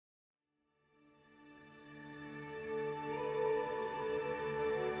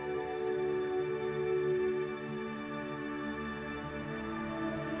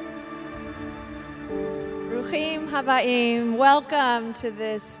Bruchim Habaim, welcome to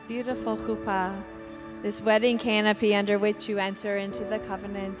this beautiful chuppah, this wedding canopy under which you enter into the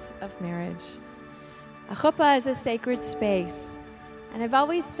covenant of marriage. A chuppah is a sacred space, and I've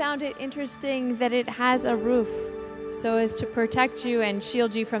always found it interesting that it has a roof so as to protect you and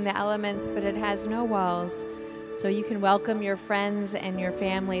shield you from the elements, but it has no walls, so you can welcome your friends and your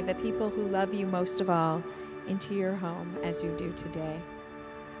family, the people who love you most of all, into your home as you do today.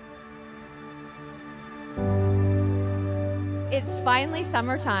 It's finally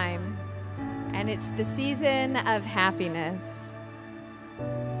summertime, and it's the season of happiness.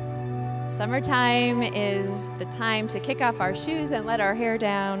 Summertime is the time to kick off our shoes and let our hair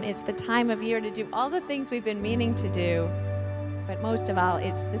down. It's the time of year to do all the things we've been meaning to do, but most of all,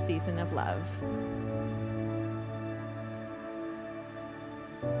 it's the season of love.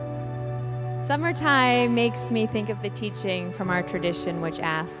 Summertime makes me think of the teaching from our tradition which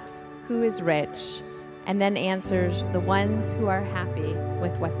asks, who is rich? And then answers, the ones who are happy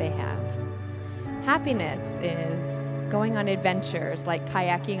with what they have. Happiness is going on adventures like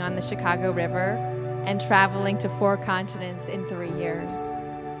kayaking on the Chicago River and traveling to 4 continents in 3 years.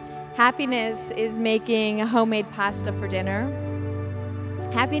 Happiness is making homemade pasta for dinner.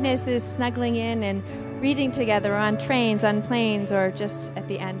 Happiness is snuggling in and reading together on trains, on planes, or just at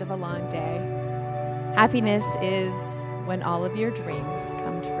the end of a long day. Happiness is when all of your dreams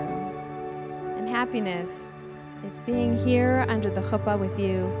come true. Happiness is being here under the chuppah with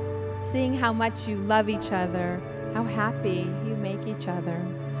you, seeing how much you love each other, how happy you make each other.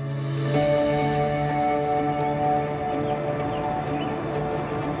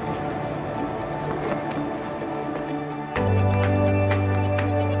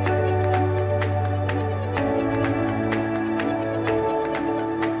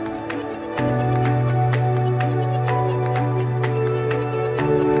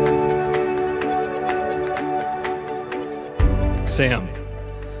 Sam,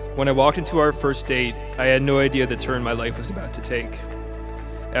 when I walked into our first date, I had no idea the turn my life was about to take.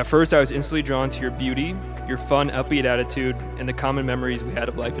 At first, I was instantly drawn to your beauty, your fun, upbeat attitude, and the common memories we had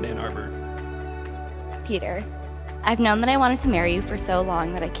of life in Ann Arbor. Peter, I've known that I wanted to marry you for so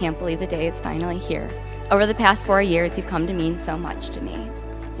long that I can't believe the day is finally here. Over the past 4 years, you've come to mean so much to me.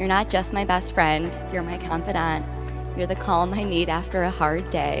 You're not just my best friend, you're my confidant, you're the calm I need after a hard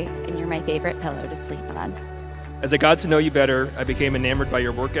day, and you're my favorite pillow to sleep on. As I got to know you better, I became enamored by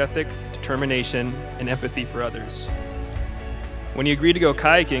your work ethic, determination, and empathy for others. When you agreed to go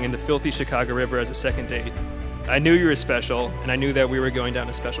kayaking in the filthy Chicago River as a second date, I knew you were special, and I knew that we were going down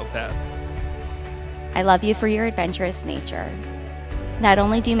a special path. I love you for your adventurous nature. Not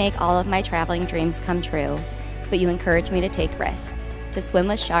only do you make all of my traveling dreams come true, but you encourage me to take risks, to swim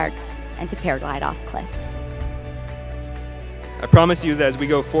with sharks, and to paraglide off cliffs. I promise you that as we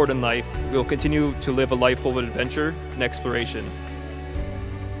go forward in life, we will continue to live a life full of adventure and exploration.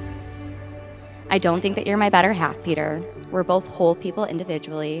 I don't think that you're my better half, Peter. We're both whole people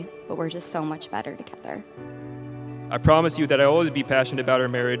individually, but we're just so much better together. I promise you that I'll always be passionate about our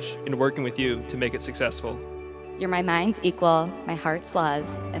marriage and working with you to make it successful. You're my mind's equal, my heart's love,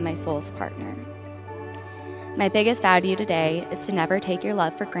 and my soul's partner. My biggest vow to you today is to never take your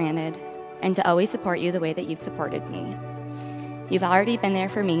love for granted and to always support you the way that you've supported me. You've already been there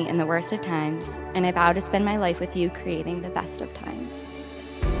for me in the worst of times, and I vow to spend my life with you creating the best of times.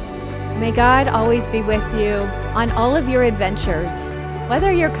 May God always be with you on all of your adventures,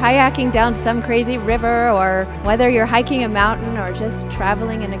 whether you're kayaking down some crazy river or whether you're hiking a mountain or just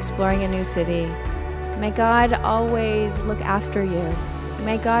traveling and exploring a new city. May God always look after you.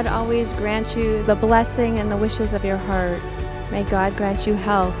 May God always grant you the blessing and the wishes of your heart. May God grant you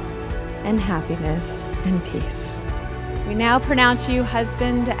health and happiness and peace. We now pronounce you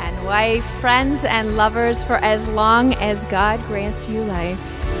husband and wife, friends and lovers for as long as God grants you life.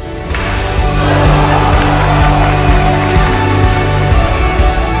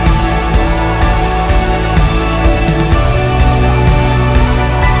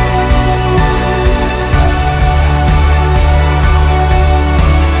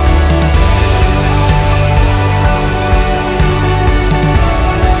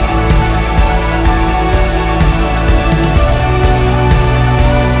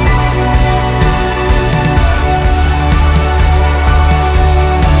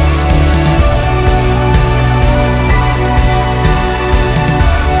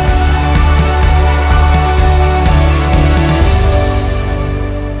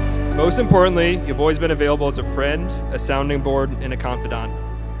 Most importantly, you've always been available as a friend, a sounding board, and a confidant.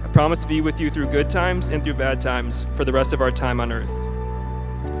 I promise to be with you through good times and through bad times for the rest of our time on Earth.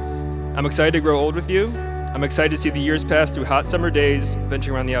 I'm excited to grow old with you. I'm excited to see the years pass through hot summer days,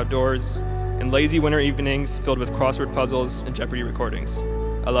 venturing around the outdoors, and lazy winter evenings filled with crossword puzzles and Jeopardy recordings.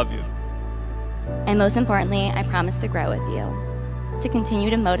 I love you. And most importantly, I promise to grow with you, to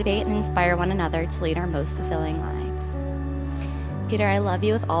continue to motivate and inspire one another to lead our most fulfilling lives. Peter, I love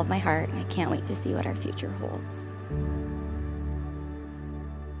you with all of my heart, and I can't wait to see what our future holds.